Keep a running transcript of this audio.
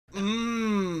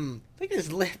at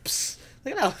his lips.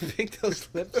 Look at how big those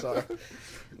lips are.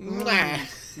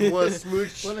 You want to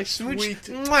smooch? Want a smooch? Sweet.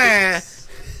 Mwah.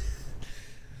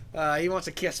 He wants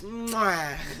a kiss.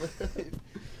 Mwah.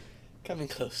 Coming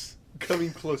close.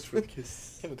 Coming close for the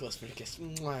kiss. Coming close for the kiss.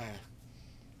 Mwah.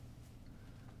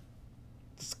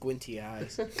 Squinty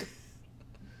eyes.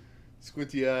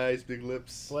 Squinty eyes, big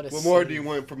lips. What more do you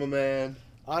want from a man?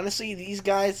 Honestly, these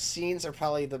guys' scenes are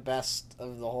probably the best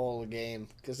of the whole game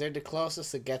because they're the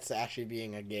closest it gets to actually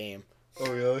being a game.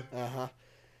 Oh really?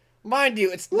 Mind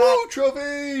you, it's Woo, not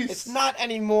trophies. It's not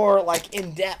anymore like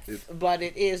in depth, but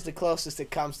it is the closest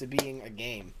it comes to being a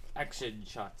game. Action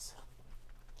shots.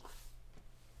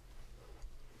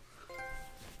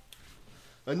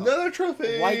 Another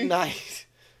trophy. White Knight.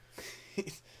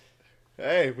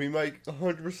 Hey, we might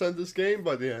 100% this game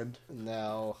by the end.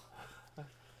 No.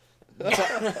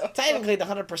 Technically, the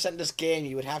 100% this game,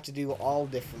 you would have to do all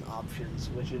different options,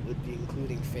 which it would be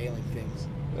including failing things.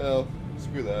 Oh,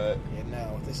 screw that. Yeah,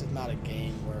 no, this is not a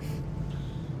game worth.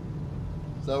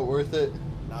 Is that worth it?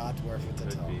 Not worth it at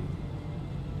Could all. be.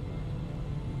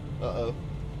 Uh-oh.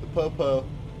 The po-po.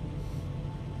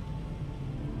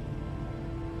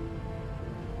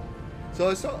 So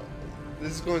I saw...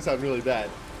 This is going to sound really bad,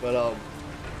 but I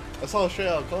saw Straight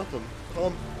Outta Compton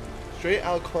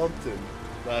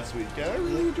last week, and I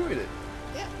really enjoyed it.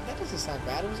 Yeah, that doesn't sound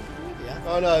bad. It was a good movie, yeah.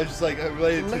 Oh no, it's just like I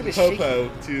related Look to the at the po-po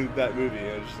to that movie,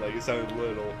 and it's just like it sounded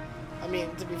little. I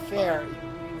mean, to be fair,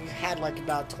 you had like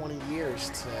about 20 years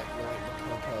to relate the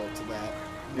Popo to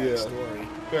that story.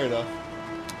 Fair enough.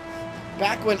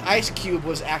 Back when Ice Cube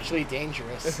was actually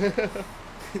dangerous.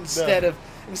 Instead of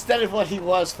what he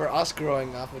was for us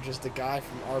growing up, which is the guy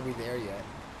from Are We There Yet?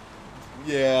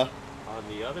 Yeah. On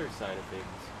the other side of things,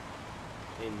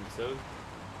 in sociology,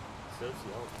 I'm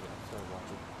sorry,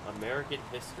 watching American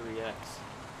History X.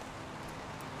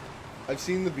 I've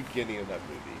seen the beginning of that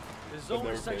movie. This is but only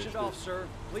never sectioned finished off, it. sir.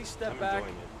 Please step I'm back.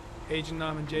 enjoying it. Agent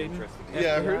Norman Jaden. Interesting.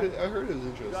 Yeah, I FBI? heard it. I heard it was You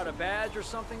interesting. got a badge or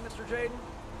something, Mr. Jaden?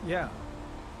 Yeah.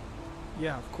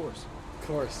 Yeah, of course. Of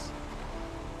course.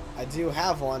 I do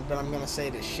have one, but I'm going to say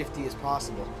it as shifty as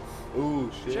possible.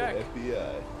 Ooh, shit, Check.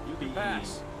 FBI. You can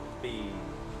pass. B.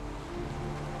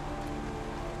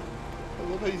 I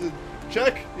love how you said,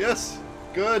 check, yes,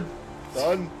 good,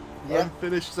 done, Yeah.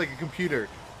 unfinished, it's like a computer.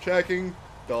 Checking,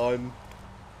 done.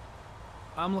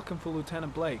 I'm looking for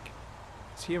Lieutenant Blake.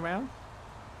 Is he around?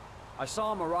 I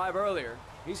saw him arrive earlier.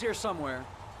 He's here somewhere.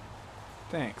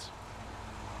 Thanks.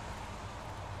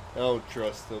 I don't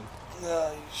trust him.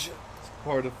 No, you should. It's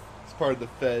part of the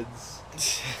feds.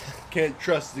 Can't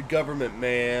trust the government,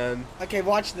 man. Okay,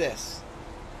 watch this.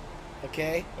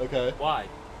 Okay? Okay. Why?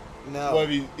 No. What,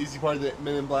 is he part of the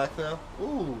Men in Black now?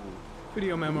 Ooh.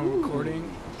 Video memo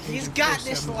recording. He's Agent got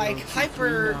this, 4703, like,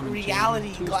 hyper Norman Jaden, reality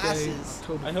Tuesday, glasses.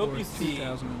 October I hope 4th, you see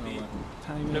 2011.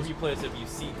 Time whenever is you play this, if you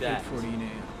see that. 8:14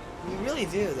 a.m. You really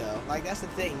do, though. Like, that's the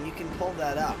thing. You can pull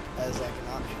that up as, like, an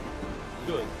option.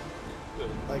 Good. Good.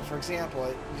 Like, for example,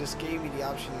 it just gave me the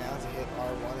option now to hit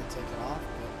R1 and take it off,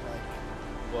 but, like,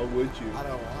 Why would you? I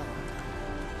don't want it.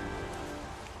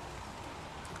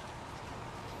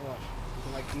 Watch. You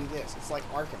can, like, do this. It's like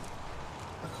Arkham.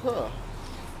 Huh.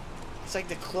 It's like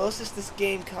the closest this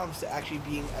game comes to actually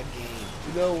being a game.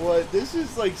 You know what? This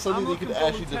is like something I'm you could looking for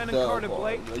actually Lieutenant develop Carter on.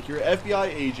 Blake. Like you're an FBI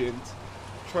agent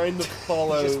trying to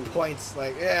follow. He just points,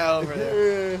 like, yeah, over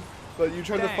there. But you're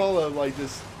trying to Thanks. follow like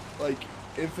this, like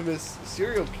infamous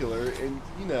serial killer, and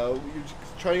you know you're just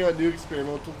trying out new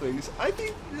experimental things. I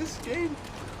think this game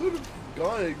could have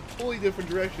gone a totally different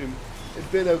direction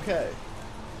and been okay.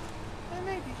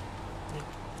 Maybe.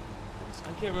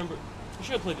 I can't remember. You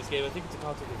should have played this game. I think it's a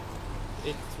console game.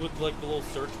 It's with like the little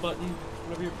search button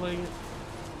whenever you're playing it.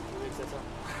 It makes that sound.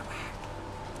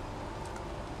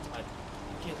 I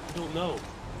don't know. It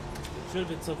should have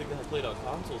been something that I played on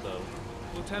console though.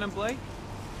 Lieutenant Blake?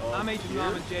 I'm Agent here?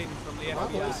 Norman Jaden from the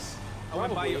FBI. Nice. I went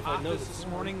by Probably, your if I know office this. this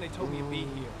morning. They told me you'd be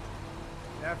here.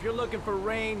 Now, if you're looking for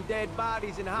rain, dead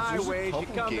bodies, and There's a highways, you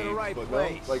couple come to the games, right but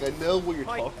place. no, like I know what you're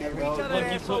Mike, talking every about. time Like that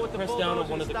you asshole with the press down on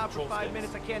bulldozer one of the stop for control 5 sticks.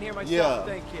 minutes, I can't hear myself Yeah.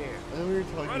 think here. I know what you're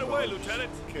talking Right about. away, I just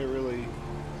Lieutenant. Can't really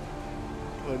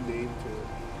put a name to it.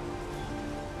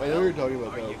 I know what you're talking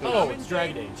about Are you though. Oh, coming, it's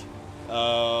Dragon Jaden? Age.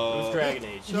 Oh. It was Dragon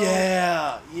Age. So-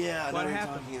 Yeah, I know What what you're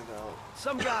happened? talking about.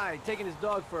 Some guy taking his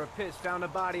dog for a piss found a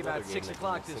body about Another game 6 that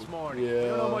o'clock can this listen. morning. We Yeah.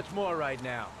 don't know much more right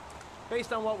now.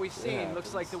 Based on what we've seen, happens.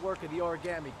 looks like the work of the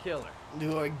origami killer. The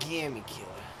origami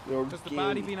killer. Has the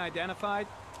body been identified?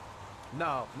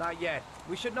 No, not yet.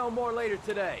 We should know more later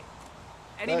today.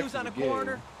 Any Back news to on the the game.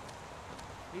 coroner?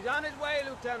 He's on his way,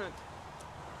 Lieutenant.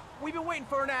 We've been waiting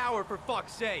for an hour, for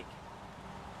fuck's sake.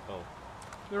 Oh.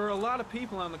 There are a lot of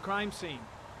people on the crime scene.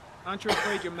 Aren't you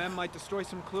afraid your men might destroy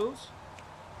some clues?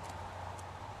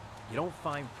 You don't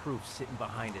find proof sitting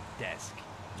behind a desk.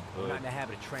 We're not in the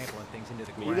habit of trampling things into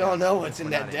the ground. We don't know what's in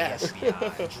We're that not desk.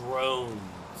 FBI. Drones.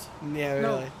 Yeah,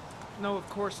 really. No, of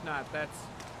course not. That's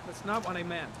not what I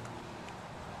meant.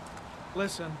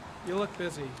 Listen, you look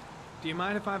busy. Do you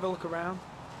mind if I have a look around?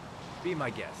 Be my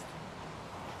guest.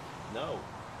 No.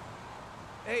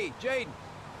 Hey, Jaden.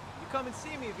 You come and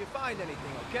see me if you find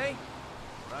anything, okay?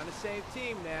 We're on the same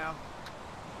team now.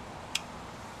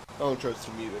 I don't trust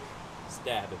him either.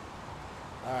 Stab him.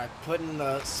 Alright, putting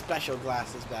the special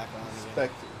glasses back on again.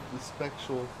 The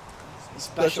special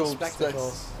Spectacles.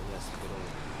 I guess good old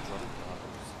drunk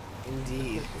dollars.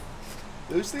 Indeed.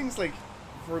 Those things, like,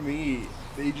 for me,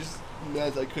 they just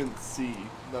meant I couldn't see.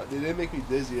 They didn't make me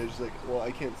dizzy. I was just like, well,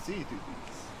 I can't see through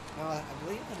these. I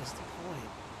believe that is the point.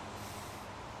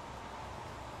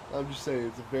 I'm just saying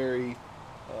it's a very,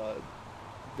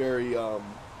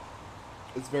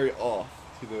 it's very off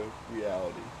to the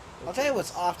reality. I'll tell you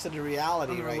what's off to the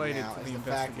reality right Unrelated now to is the the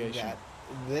fact investigation. that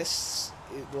this,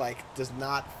 does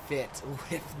not fit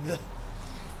with the,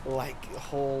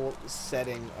 whole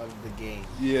setting of the game.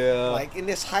 Yeah. Like, in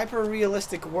this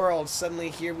hyper-realistic world, suddenly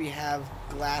here we have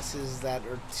glasses that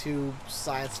are too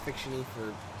science fiction-y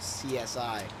for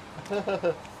CSI.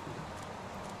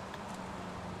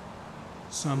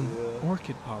 Some Yeah.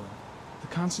 orchid pollen. The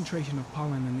concentration of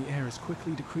pollen in the air is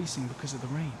quickly decreasing because of the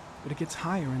rain, but it gets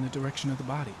higher in the direction of the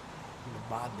body. The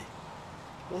body.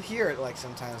 We'll hear it,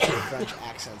 sometimes the French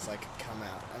accents, come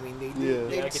out. I mean, they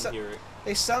Yeah, I can hear it.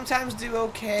 They sometimes do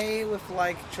okay with,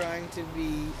 trying to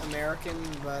be American,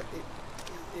 but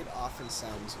it often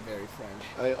sounds very French.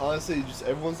 I honestly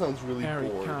everyone sounds really Harry,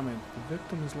 bored. comment. The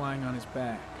victim is lying on his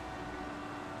back.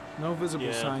 No visible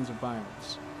Yeah. signs of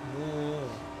violence.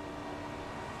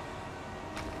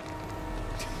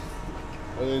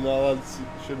 Are they not allowed to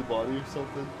show the body or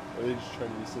something? Or are they just trying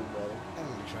to be cinematic? I'm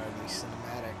gonna try to be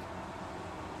cinematic.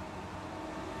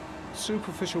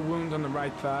 Superficial wound on the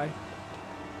right thigh.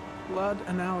 Blood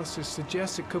analysis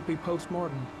suggests it could be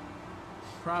post-mortem.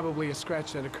 Probably a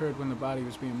scratch that occurred when the body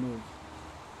was being moved.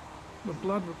 The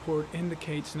blood report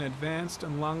indicates an advanced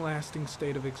and long-lasting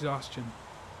state of exhaustion.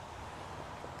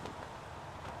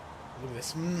 Look at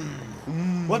this.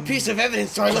 What piece of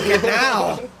evidence do I look at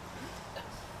now?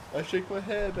 I shake my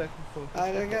head back and forth.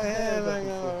 I look at him. Back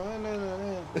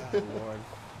and forth. Oh, Lord.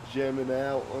 Jamming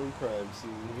out on crime It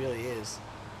scene. really is.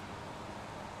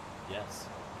 Yes.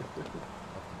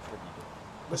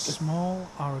 A small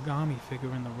origami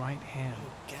figure in the right hand.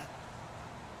 God.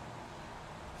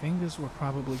 Fingers were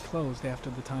probably closed after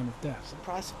the time of death.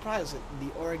 Surprise, surprise. The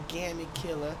origami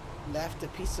killer left a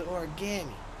piece of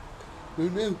origami. Who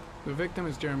knew? The victim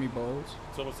is Jeremy Bowles.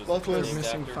 It's almost as Plot if the twist. named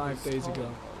Missing actor 5 was days Colin.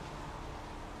 ago.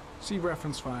 See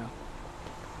reference file.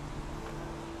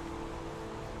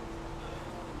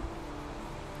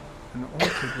 An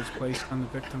orchid was placed on the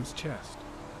victim's chest.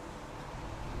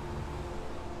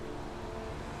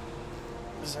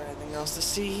 Is there anything else to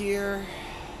see here?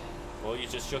 Well, you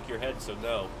just shook your head, so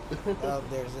no. Oh,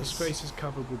 there's His this. face is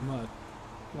covered with mud,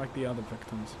 like the other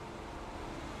victims.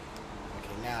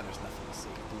 Okay, now there's nothing to see.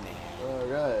 Nah.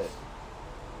 Alright.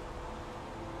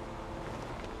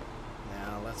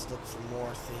 Now let's look for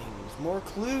more things. More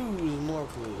clues. More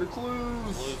The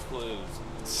clues. clues.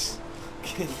 Clues.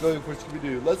 We're going for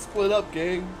Scooby-Doo. Let's split up,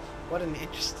 gang. What an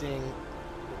interesting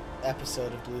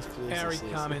episode of Blue's Clues Harry this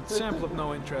is. comment, sample of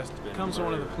no interest. Been Comes from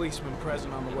one of the murdered. policemen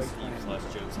present on the way Steve plan.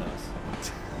 / Joe's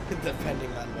house.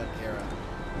 Depending on what era.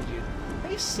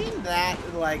 Have you seen that?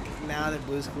 Now that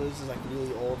Blue's Clues is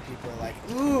really old, people are like,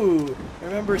 ooh,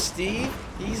 remember Steve?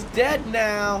 He's dead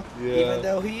now. Yeah. Even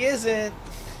though he isn't.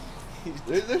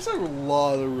 There's a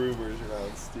lot of rumors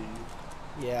around Steve.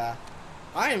 Yeah.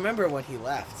 I remember when he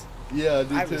left. Yeah,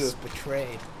 I I do too. was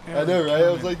betrayed. I know, right? I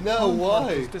was like, no,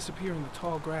 why? He's disappearing in the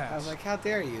tall grass. I was like, how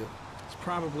dare you? It's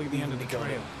probably the end of the Go to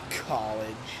trail.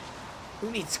 college. Who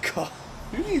needs college?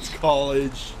 Who needs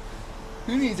college?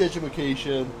 Who needs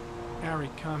education? Harry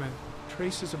comment,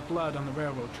 traces of blood on the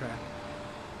railroad track.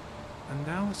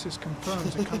 Analysis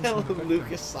confirms it comes from the victim.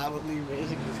 Lucas silently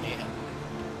raising his hand.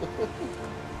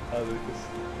 Hi, Lucas.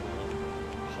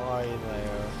 Hi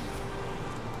there.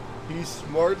 He's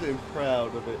smart and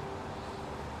proud of it.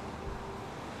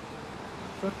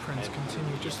 Footprints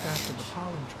continue just after the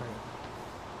pollen trail.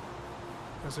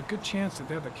 There's a good chance that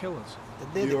they're the killers.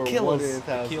 They're You're the one in killers.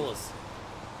 1,000. Kill us.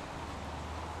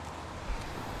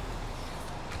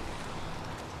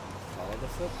 Follow the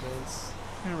footprints.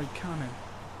 Harry comment,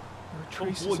 there are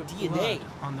traces boy, of DNA. blood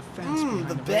on the fence behind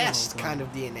The the best railroad kind line.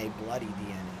 of DNA, bloody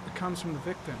DNA. It comes from the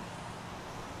victim.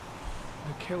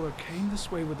 The killer came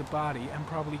this way with the body and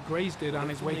probably grazed it on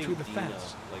his way through the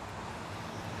fence. Like,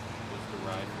 was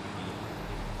derived from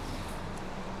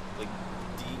Dina.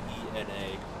 Like,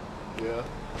 D-E-N-A. Yeah.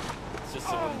 It's just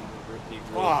someone he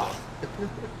wrote Oh. that.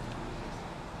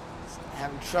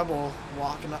 Having trouble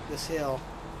walking up this hill.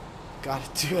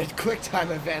 Gotta do a quick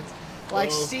time event. Like,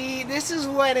 Oh. see, this is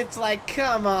when it's like,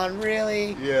 come on,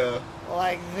 really? Yeah.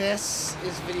 Like, this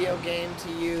is video game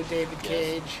to you, David Yes.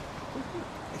 Cage.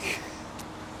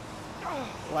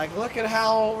 Like, look at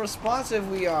how responsive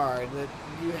we are. That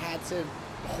you had to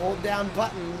hold down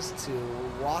buttons to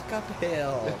walk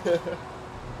uphill.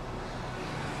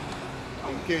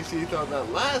 In case you thought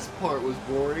that last part was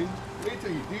boring, wait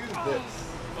till you do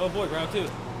this. Oh boy, round 2.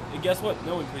 And guess what?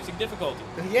 No increasing difficulty.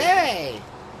 Yay!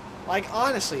 Like,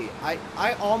 honestly,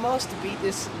 I almost beat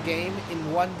this game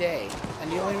in one day.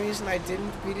 And the only reason I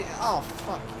didn't beat it... Oh,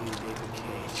 fuck you, David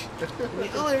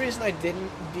Cage. The only reason I didn't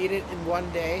beat it in one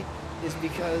day is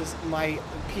because my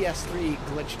PS3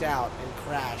 glitched out and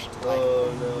crashed, like,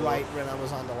 Oh, no. right when I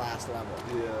was on the last level.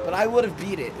 Yeah. But I would have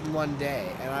beat it in one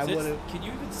day, and I Is it- would have... Can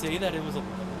you even say that it was a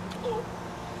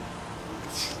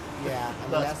Yeah, I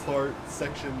mean, Last that's part,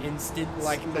 section, instant,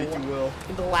 like, in if you will.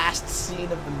 the last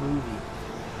scene of the movie.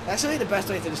 That's really the best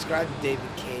way to describe David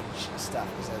Cage stuff,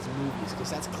 is as movies,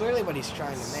 because that's clearly what he's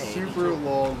trying to make. Super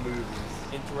long movies.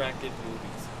 interactive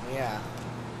movies? Yeah.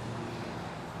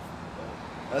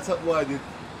 That's what I did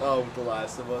with The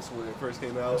Last of Us when it first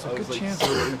came out. There's a I was good like chance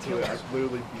so they'll into kill it. I us.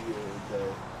 literally beat it in a day.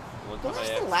 One Well, time I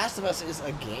The asked- Last of Us is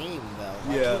a game, though.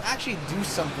 Like, Yeah. you actually do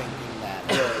something in that.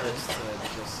 Yeah. Opposed to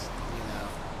just, you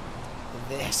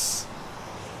know, this.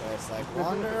 Where it's like,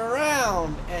 wander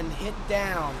around and hit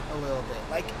down a little bit.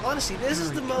 Like, honestly, this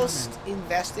is the most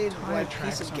invested Tire like, piece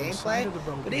tracks of on the gameplay. side of the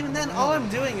road But even behind then, the all I'm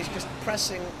railroad. doing is just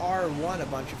pressing R1 a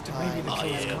bunch of Maybe times. the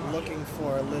killer's and gone. looking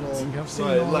for a little... I think I've seen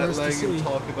Right, all there is to letting him see.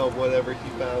 talk about whatever he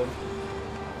found.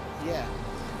 Yeah.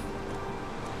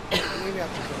 Maybe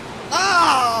after...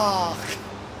 Oh!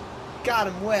 Got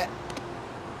him wet.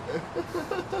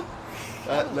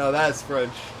 Now that's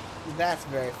French. That's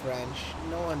very French.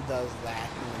 No one does that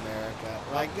in America.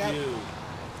 Like Fuck that. you.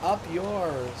 Up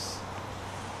yours.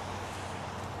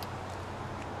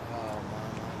 Oh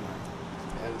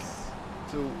my. Yes.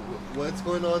 So what's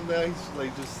going on now? He's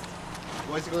like just.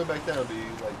 Why is he going back down? Do you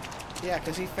like? Yeah,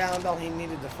 because he found all he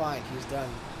needed to find. He's done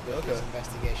with his Okay.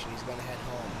 investigation. He's gonna head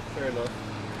home. Fair enough.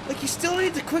 Like, you still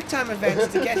need the quick time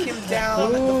events to get him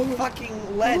down the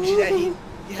fucking ledge that he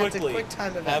had to Quickly, quick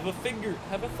time event.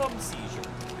 have a thumb seizure.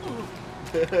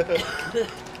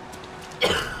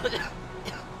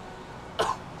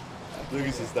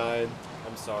 Lucas is dying.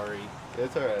 I'm sorry.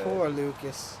 It's alright. Poor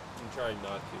Lucas. I'm trying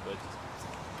not to, but just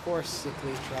Poor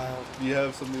sickly child. Do you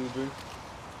have something to drink?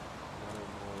 I don't know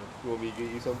You want me to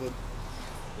get you something? if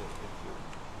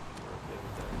you're okay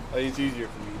with that. I think it's easier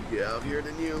for me to get out here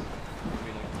than you. I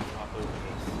mean, I can hop over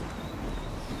this.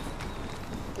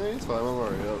 Hey, it's fine. I'm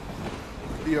already up.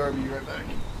 BRB right back.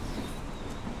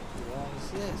 What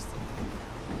is this?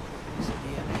 Is it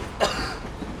DNA?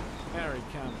 Harry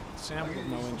County. Sample of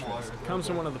no Some interest. water. Comes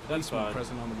from one of the policemen fine.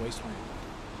 present on the wasteland.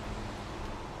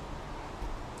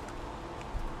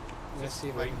 Let's see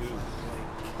if I Great can move. find the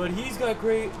link. But he's got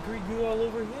great goo all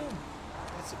over him.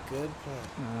 That's a good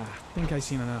point. I think I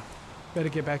seen enough. Better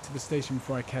get back to the station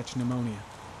before I catch pneumonia.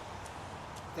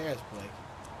 There's Blake.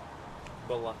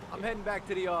 But I'm heading back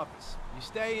to the office. You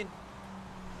staying?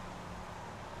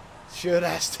 Should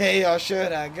I stay or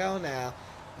should I go now?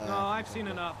 No, I've seen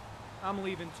enough. I'm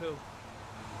leaving too.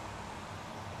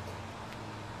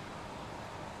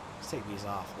 Let's take these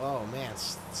off. Oh man,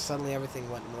 suddenly everything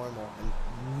went normal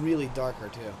and really darker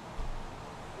too.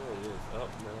 there it is. Oh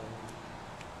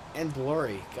no. And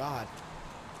blurry. God,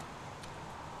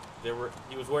 He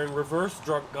was wearing reverse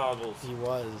drunk goggles. he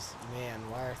was. Man,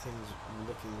 why are things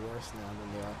looking worse now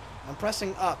than they are? I'm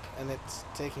pressing up and it's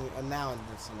taking a now and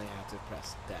then suddenly I have to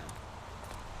press down.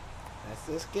 That's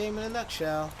this game in a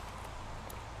nutshell.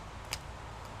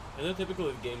 I know typically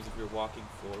with games, if you're walking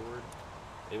forward,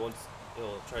 it'll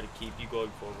try to keep you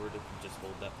going forward if you just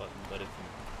hold that button. But if you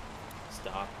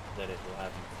stop, then it will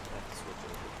have you have to switch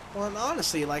over. Well, and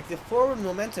honestly, like, the forward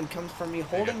momentum comes from me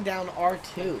holding down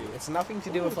R2. It's nothing to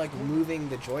do with, like, moving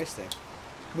the joystick.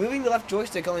 Moving the left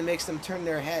joystick only makes them turn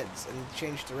their heads and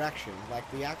change direction. Like,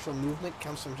 the actual movement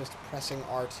comes from just pressing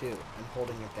R2 and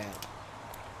holding it down.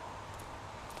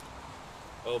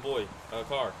 Oh boy, a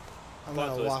car. I'm Plot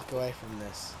gonna twist. walk away from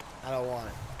this. I don't want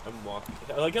it. I'm walking.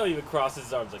 I like how he even crosses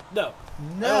his arms like, no,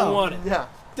 No! I don't want it. Yeah.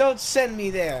 Don't send me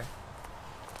there!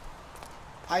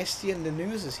 I see in the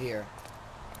news is here.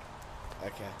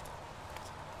 Okay.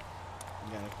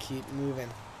 I'm gonna keep moving.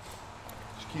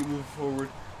 keep moving forward.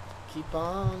 Keep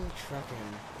on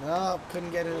trucking. No,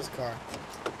 couldn't get in his car.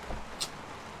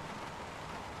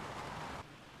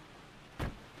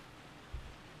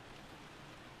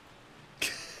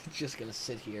 Just gonna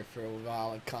sit here for a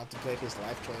while and contemplate his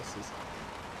life choices.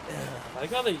 I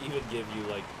like how they even give you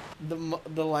like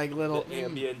The like little the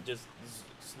ambient, just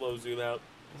slow zoom out.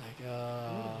 Like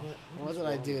what did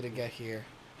I do to get here?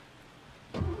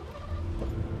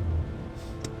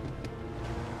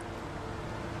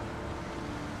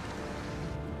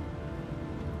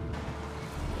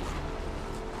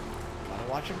 Gotta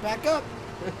watch him back up.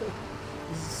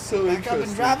 This is so Back up and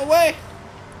interesting. drive away.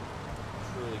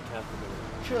 Truly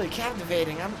captivating. Truly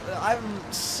captivating.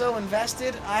 I'm so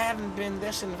invested. I haven't been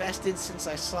this invested since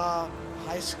I saw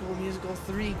High School Musical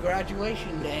 3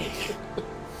 Graduation Day.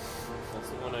 That's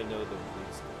the one I know the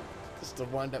least of. It's the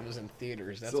one that was in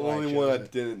theaters. That's It's the why only I one I chose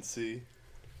it. didn't see.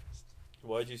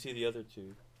 Why'd you see the other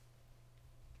two?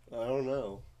 I don't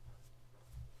know.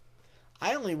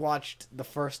 I only watched the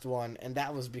first one, and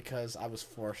that was because I was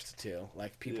forced to.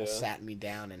 Like, people Yeah. sat me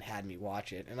down and had me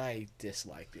watch it, and I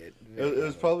disliked it. It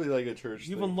was probably like a church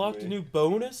You've thing for unlocked a me. new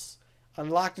bonus?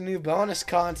 Unlocked a new bonus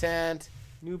content.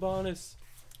 New bonus.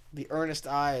 The earnest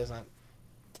eyes.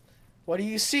 What do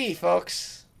you see,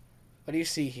 folks? What do you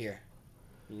see here?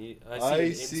 You need,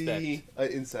 I see see an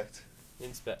insect.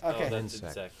 Inspect. Okay. Oh, that's Insect.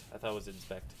 insect. I thought it was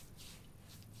inspect.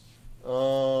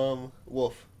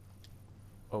 Wolf.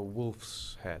 A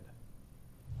wolf's head.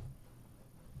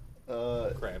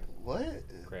 Crab. What?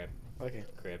 Crab. Okay.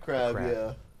 Crab. Crab, Crab.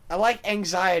 yeah. I like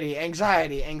anxiety.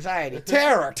 Terror.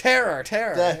 Death. Terror.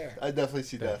 I definitely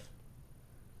see death.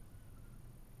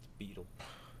 Beetle.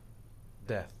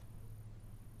 Death.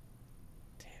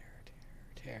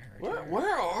 Terror.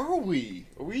 Where are we?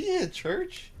 Are we in a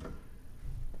church?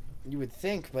 You would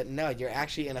think, but no, you're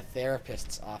actually in a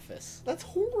therapist's office. That's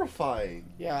horrifying.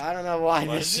 Yeah, I don't know why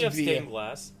Why this does he have would be. stained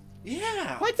glass?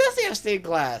 Yeah. Why does he have stained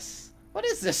glass? What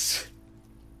is this?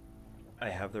 I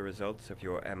have the results of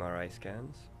your MRI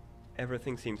scans.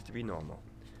 Everything seems to be normal.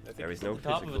 I think There it's is no at the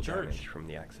top of a physical church. damage from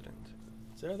the accident.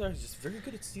 He's just very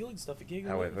good at stealing stuff. He can't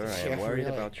get away However, with I it. am Yeah, worried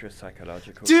really. about your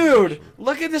psychological Dude, condition.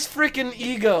 look at this freaking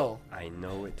ego. I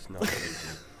know it's not easy,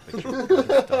 but you're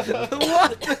understandable.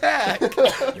 What the heck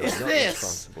You're is not this?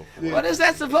 responsible for Dude. What is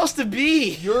that supposed to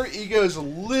be? Your ego is a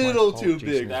little fault, too Jason.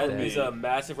 big. That for is me. a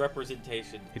massive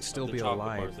representation. It'd still of the be chocolate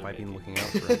alive bars if they're I'd been making. looking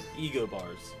out for it. Ego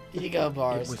bars. Ego It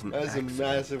bars. was an That is a accident.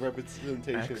 massive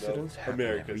representation Accidents of happen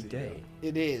America's every day. ego.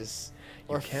 It is.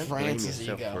 You Or can't blame France's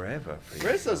yourself ego. forever for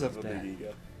France your does have a son's big death.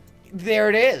 ego. There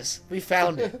it is. We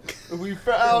found it. We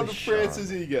found Really, Sean?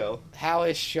 France's ego. How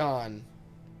is Sean?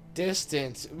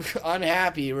 Distant,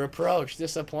 unhappy, reproached,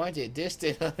 disappointed,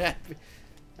 distant, unhappy.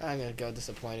 I'm gonna go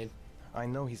disappointed. I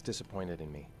know he's disappointed in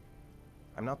me.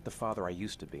 I'm not the father I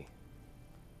used to be.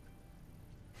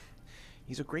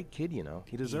 He's a great kid, you know.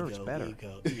 He deserves better.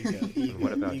 And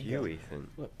what about you, Ethan?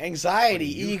 Anxiety,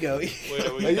 What do you ego. Wait,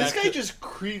 are we Like, this back guy to- just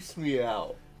creeps me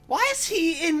out. Why is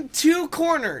he in two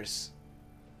corners?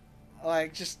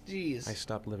 Like, just jeez. I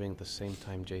stopped living at the same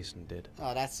time Jason did.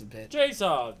 Oh, that's a bit.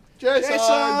 Jason Jason!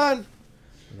 Jason!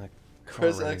 And that car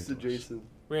Press ran X to into us. Jason.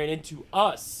 ran into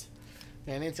us.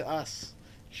 And into us.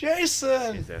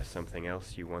 Jason! Is there something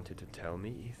else you wanted to tell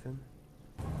me, Ethan?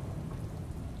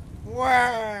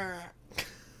 Wah.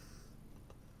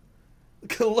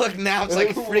 Look, now it's like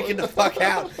freaking the fuck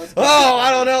out. Oh,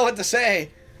 I don't know what to say.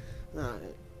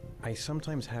 I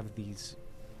sometimes have these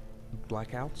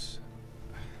blackouts.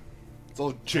 It's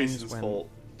all Jason's when- fault.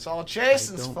 It's all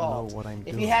Jason's I don't fault. know what I'm If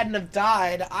doing. he hadn't have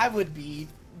died, I would be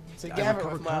I together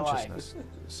recover with my life. consciousness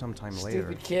sometime later,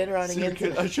 Stupid kid running Stupid into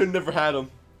kid, I should have never had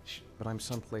him. but I'm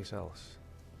someplace else.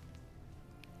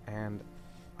 And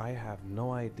I have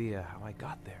no idea how I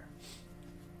got there.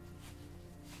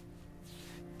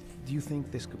 Do you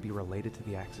think this could be related to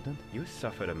the accident? You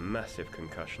suffered a massive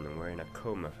concussion and were in a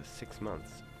coma for 6 months.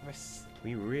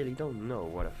 We really don't know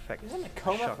what effect He was in a a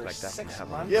coma shock for like that can 6 have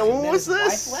on months. you. Yeah, and what then was his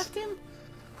this? Wife left him?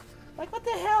 Like, what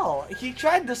the hell? He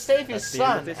tried to save his That's the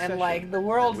end of son, this and session, like the and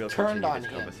world we'll turned continue on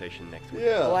this him. conversation next week.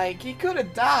 Yeah. Like, he could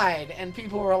have died, and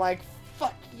people were like,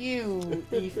 "Fuck you,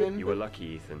 Ethan." You were lucky,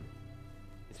 Ethan.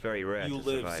 It's very rare You to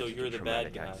live, survive so such you're a the bad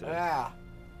traumatic guy. accident. Yeah.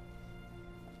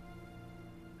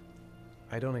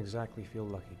 I don't exactly feel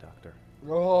lucky, Doctor.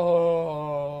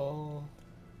 Oh.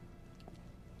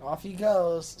 Off he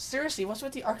goes. Seriously, what's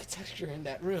with the architecture in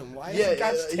that room? Why has Yeah, it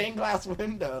got yeah, stained glass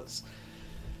windows?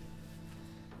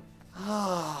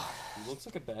 Ah. He looks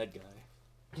like a bad guy.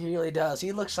 He really does.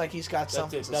 He looks like he's got That's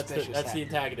something it. That's suspicious the happening.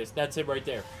 antagonist. That's him right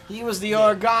there. He was the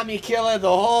origami killer the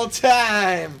whole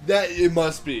time. That it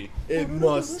must be. It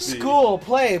must be. School,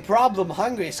 play, problem,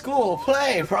 hungry. School,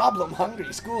 play, problem,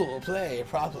 hungry. School, play,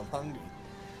 problem, hungry.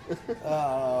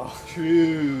 Oh.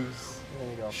 Choose. There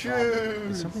you go. Is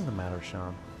Choose. something the matter,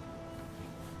 Sean?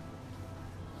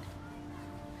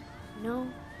 No,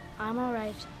 I'm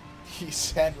alright. He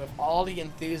said with all the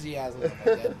enthusiasm of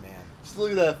a dead man. Just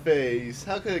look at that face.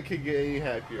 How could a kid get any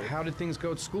happier? How did things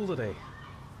go at school today?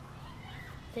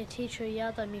 The teacher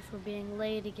yelled at me for being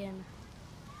late again.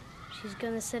 She's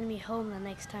gonna send me home the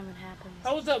next time it happens.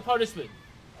 How was that punishment?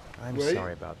 I'm Right?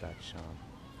 sorry about that, Sean.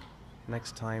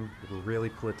 Next time, we'll really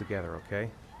pull it together, okay?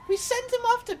 We sent him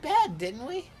off to bed, didn't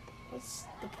we? What's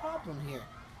the problem here?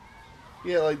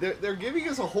 Yeah, like they're giving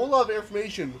us a whole lot of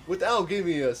information without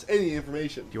giving us any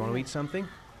information. Do you want to eat something?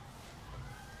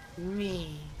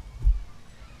 Me.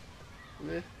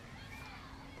 Eh.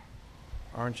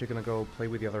 Aren't you gonna go play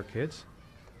with the other kids?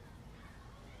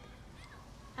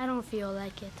 I don't feel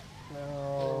like it. No.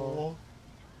 Oh,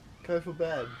 kind of feel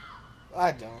bad.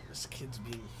 I don't. This kid's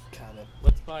being kind of...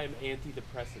 Let's buy him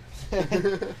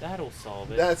antidepressants. That'll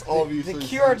solve it. That's obviously The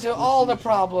cure to all the solution.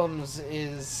 problems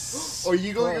is... Are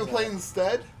you going to go Close play it.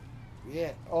 instead?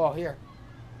 Yeah. Oh, here.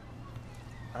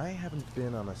 I haven't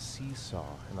been on a seesaw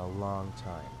in a long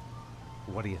time.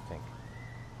 What do you think?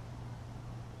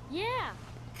 Yeah!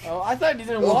 Oh, I thought you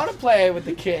didn't want to play with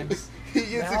the kids. He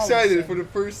gets Now excited listen. for the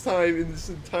first time in this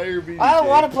entire video. I don't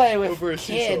want to play over a with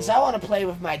kids. seesaw. I want to play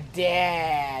with my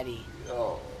daddy.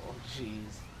 Oh.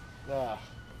 Jeez. Ugh.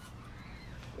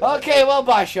 Okay, well,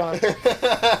 bye, Sean. Just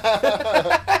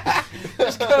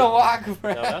gonna walk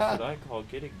around. Now that's what I call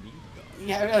getting mean.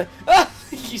 Yeah, really. Ah,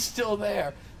 he's still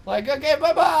there. Like, okay,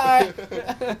 bye-bye.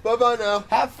 Bye-bye now.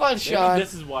 Have fun, Maybe Sean.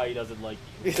 this is why he doesn't like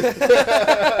you.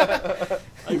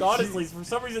 Like, honestly, for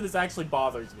some reason this actually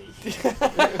bothers me.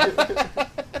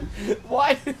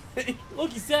 Why?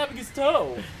 Look, he's stabbing his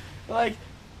toe. Like,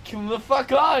 come the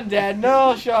fuck on, Dad.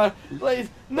 No, Sean. Like,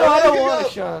 no, I don't want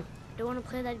it, Sean. I don't want to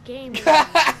play that game.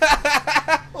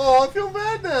 Oh, I feel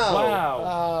bad now. Wow.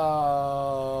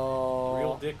 Oh.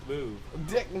 Real dick move.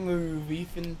 Dick move,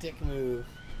 Ethan. Dick move.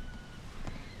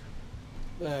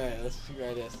 Alright, let's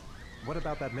try this. What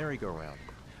about that merry-go-round?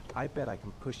 I bet I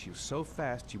can push you so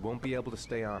fast you won't be able to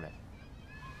stay on it.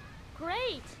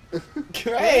 Great!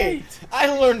 Great!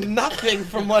 I learned nothing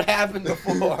from what happened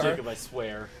before. Jacob, I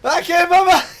swear. Okay,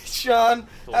 bye-bye, Sean.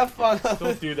 Have fun.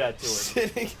 Don't do that to him.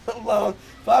 Sitting alone.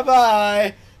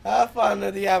 Bye-bye. Have fun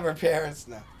with the other parents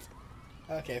now.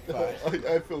 Okay, fine.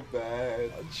 I feel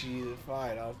bad. Oh, jeez,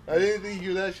 fine. I didn't think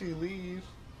you'd actually leave.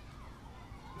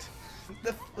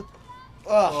 Ugh.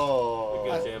 Oh.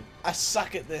 Good, Jam. I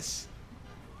suck at this.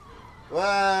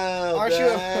 Wow. Aren't you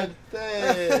a- Dad,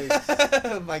 thanks.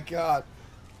 Oh my god.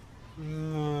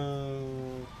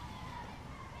 Mm.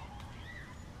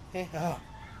 Hey, oh.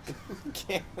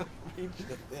 Can't reach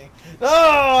the thing. No,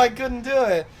 I couldn't do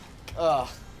it.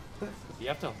 Oh. You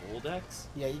have to hold X?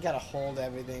 Yeah, you gotta hold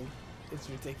everything. It's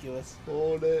ridiculous.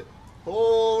 Hold it.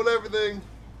 Hold everything.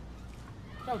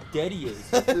 Look how dead he is.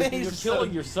 He's You're so-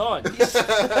 killing your son. He's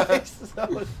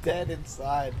so dead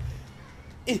inside.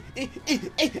 Go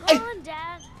on,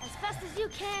 Dad. As fast as you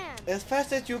can. As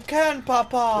fast as you can,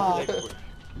 Papa.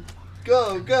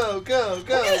 Go, go, go, go, Look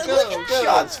go, at go.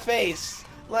 Sean's face.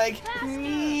 Like, Faster.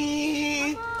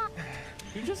 me. Come on.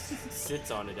 He just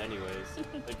sits on it anyways.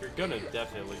 Like, you're gonna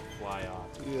definitely fly off.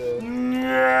 Yeah.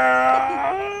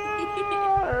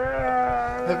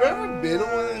 Have I ever been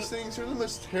on one of those things? They're the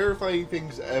most terrifying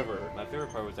things ever. My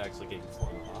favorite part was actually getting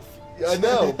flung off. Yeah, I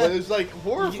know, but it's like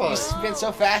horrifying. You spin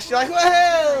so fast, you're like,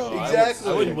 whoa! I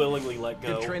Exactly. would willingly let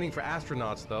go. Good training for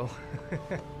astronauts, though.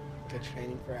 Good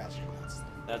training for astronauts.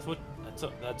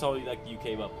 That's all like you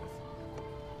came up with.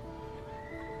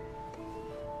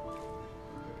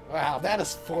 Wow, that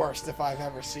is forced if I've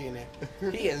ever seen it.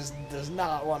 He does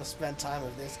not want to spend time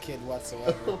with this kid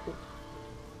whatsoever.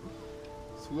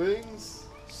 Swings.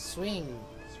 Swing.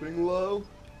 Swing low.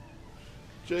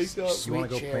 Jacob. You want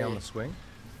to go Sweet play on cherry. the swing?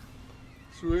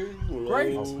 Swing low.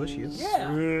 Great. I'll push you. Yeah.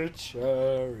 Sweet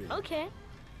cherry. Okay.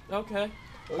 Okay.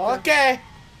 Okay.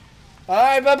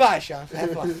 Alright, bye-bye, Sean.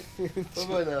 Have fun.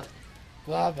 Bye-bye now.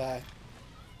 Bye-bye.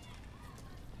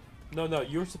 No,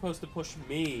 you're supposed to push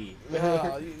me.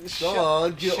 No,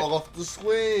 Sean, get off the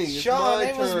swing. It's Sean, my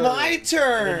it was turn. my And then you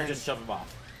turn. just shove him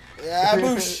off. Yeah,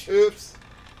 boosh. Oops.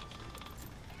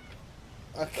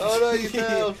 Okay. Oh, no, you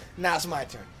fell. Now it's my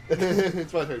turn.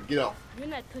 It's my turn. Get off. You're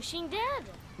not pushing Dad.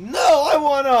 No, I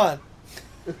want on.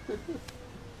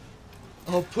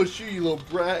 I'll push you, you little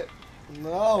brat.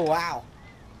 No, wow.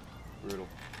 Brutal.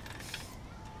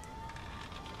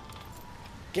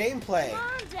 Gameplay,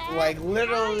 like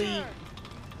literally,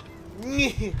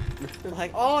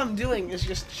 like all I'm doing is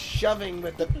just shoving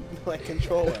with the like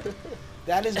controller.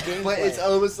 That is gameplay. But it's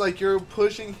almost like you're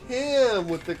pushing him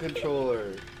with the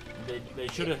controller. They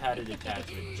should have had an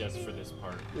attachment just for this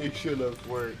part. They should have.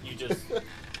 Where you just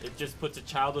it just puts a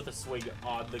child with a swing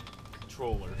on the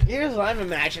controller. Here's what I'm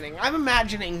imagining. I'm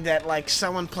imagining that like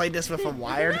someone played this with a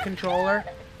wired controller.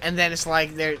 And then it's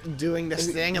like they're doing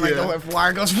this thing, and like the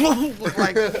wire goes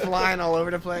like flying all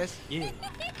over the place. Yeah.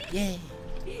 Yeah.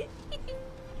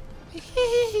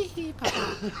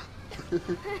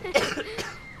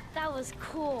 That was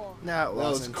cool. No, it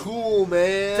wasn't. That was cool,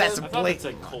 man. That's a I thought it's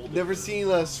blatant. like cold. Never seen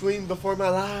a swing before in my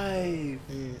life.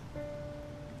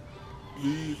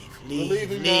 Leave, We're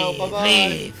leaving now. Bye-bye.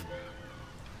 leave.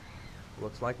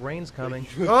 Looks like rain's coming.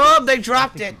 Oh, they I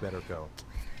dropped think it. you better go.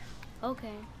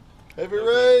 Okay. Heavy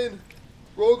rain.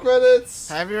 Roll credits.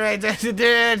 Heavy rain. That's it.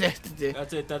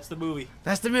 That's the movie.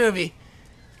 That's the movie.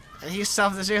 And he's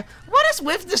self this here. What is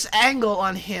with this angle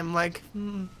on him? Like,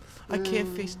 I can't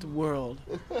face the world.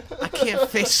 I can't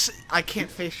face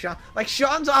Sean. Like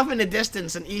Sean's off in the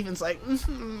distance, and Ethan's like,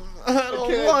 I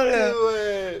don't want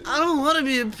to. I don't want to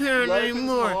be a parent Life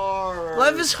anymore. Is hard.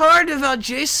 Life is hard without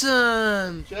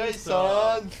Jason.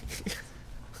 Jason.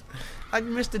 I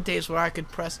miss the days where I could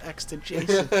press X to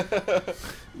Jason.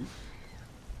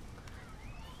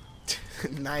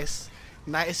 nice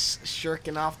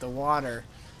shirking off the water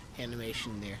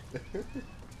animation there.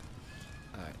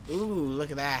 Alright. Ooh,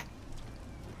 look at that.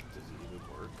 Does it even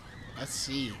work? Let's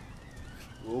see.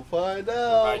 We'll find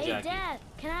out. Hi, Hey, Jackie. Dad,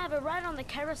 can I have a ride on the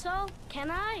carousel?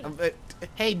 Can I?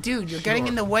 Hey, dude, you're getting Sure.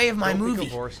 in the way of my Don't movie.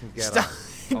 pick a horse and get Stop. on.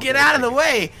 I'll Get go out of the take it.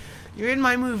 way. You're in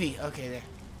my movie. Okay, there.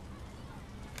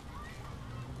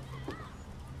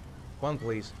 One,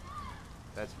 please.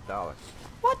 That's $1.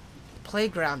 What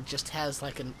playground just has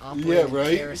like an operating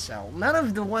right? carousel? None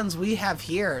of the ones we have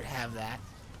here have that.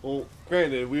 Well,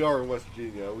 granted, we are in West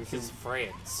Virginia. We can. This is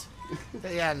France.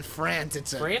 Yeah, in France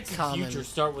it's a France and common. future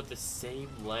start with the same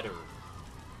letter.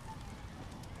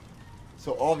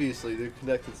 So obviously they're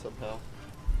connected somehow.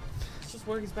 He's just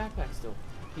wearing his backpack still.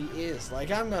 He is. Like,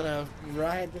 I'm gonna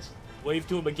ride this. Wave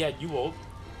to him again. You won't.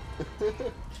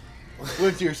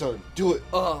 Wave to your son. Do it.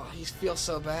 Oh, he feels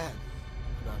so bad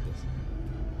about this.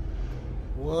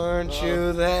 Weren't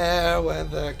you there when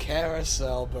the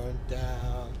carousel burnt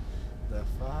down? The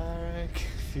fire and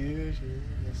confusion.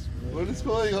 What is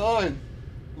going on?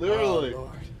 Literally. Oh,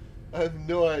 Lord. I have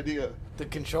no idea. The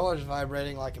controller's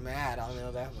vibrating like mad, I'll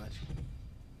know that much.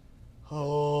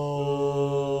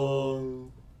 Oh.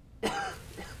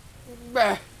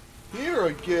 Bah. Here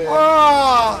again.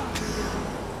 Oh!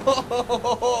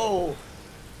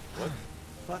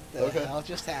 What the Okay. hell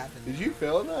just happened? Did you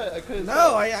fail that? I couldn't.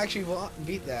 No, I actually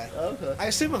beat that. Okay. I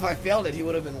assume if I failed it, he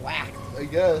would have been whacked. I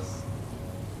guess.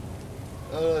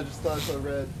 I don't know. I just thought I saw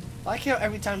red. I like how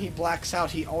every time he blacks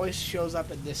out, he always shows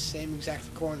up at this same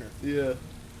exact corner. Yeah.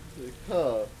 Like,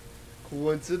 huh.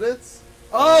 Coincidence?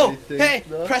 Oh! I think Hey!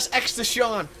 not. Press X to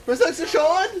Sean! Press X to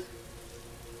Sean?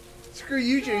 Screw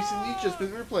you, Jason. You've just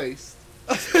been replaced.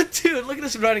 Dude, look at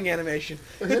this running animation.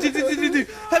 Like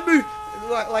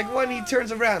when he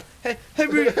turns around. Hey,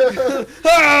 gotta go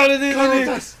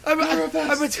fast.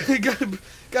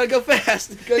 Gotta go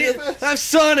fast. I'm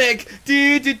Sonic.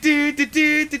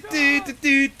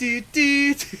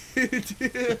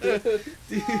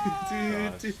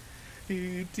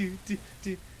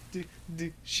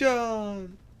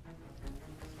 Sean.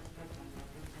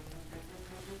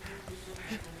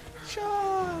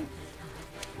 Sean.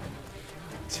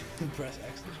 Press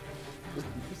X. Just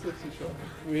X to Sean.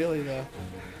 Really though.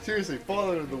 Seriously,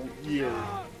 Father of the Year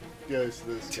goes to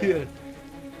this guy. Dude.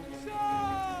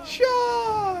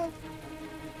 Sean!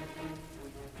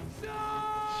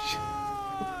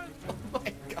 Sean! Oh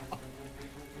my god.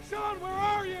 Sean, where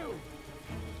are you?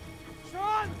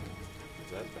 Sean!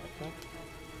 Is that backpack?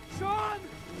 Sean!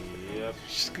 Yep.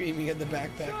 Screaming at the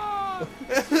backpack. Sean!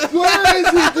 Where is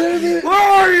he, damn it? Where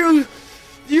are you?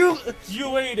 You.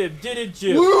 You ate him, didn't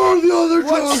you? Where are the other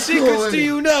What dogs secrets going? do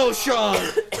you know, Sean?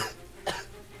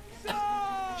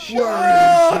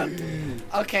 Where is he?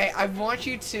 Okay, I want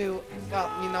you to.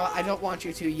 Well, you know, I don't want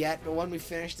you to yet, but when we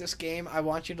finish this game, I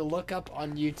want you to look up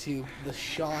on YouTube the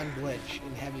Sean glitch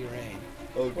in Heavy Rain.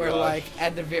 Oh, Where, gosh. like,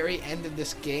 at the very end of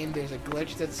this game, there's a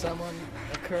glitch that someone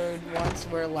occurred once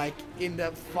where, like, in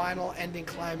the final ending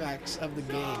climax of the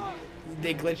game,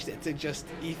 they glitched it to just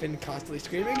Ethan constantly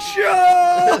screaming,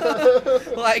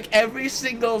 Sean! Like, every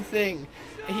single thing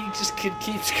he just could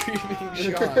keep screaming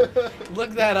Sean.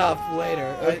 Look that up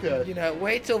later. Okay. You know,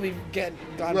 wait till we've gone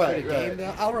Right, through the game. right.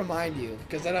 Though. I'll remind you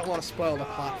because I don't want to spoil the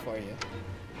plot for you.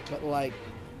 But like,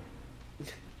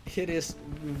 it is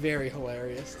very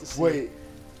hilarious to see. Wait,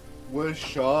 what if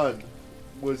Sean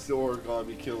was the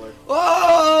origami killer?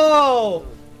 Oh!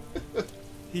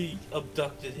 He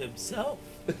abducted himself.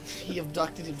 He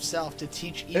abducted himself to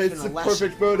teach Ethan It's a the lesson.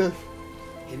 perfect motive.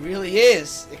 It really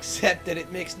is, except that it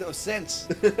makes no sense.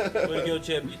 Way to go,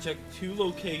 champ. You checked 2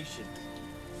 locations.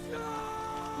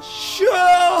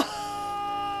 Sure.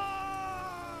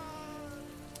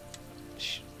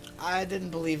 I didn't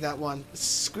believe that one.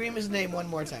 Scream his name one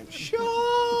more time.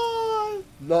 Sean!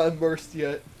 Not immersed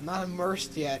yet. Not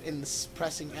immersed yet in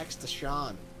pressing X to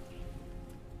Sean.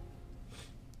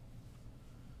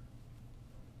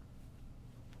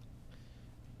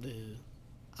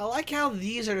 I like how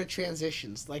these are the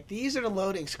transitions. Like, these are the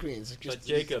loading screens. Just But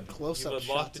Jacob, close-up you've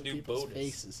unlocked shots a of new people's bonus.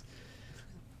 faces.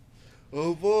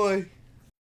 Oh boy.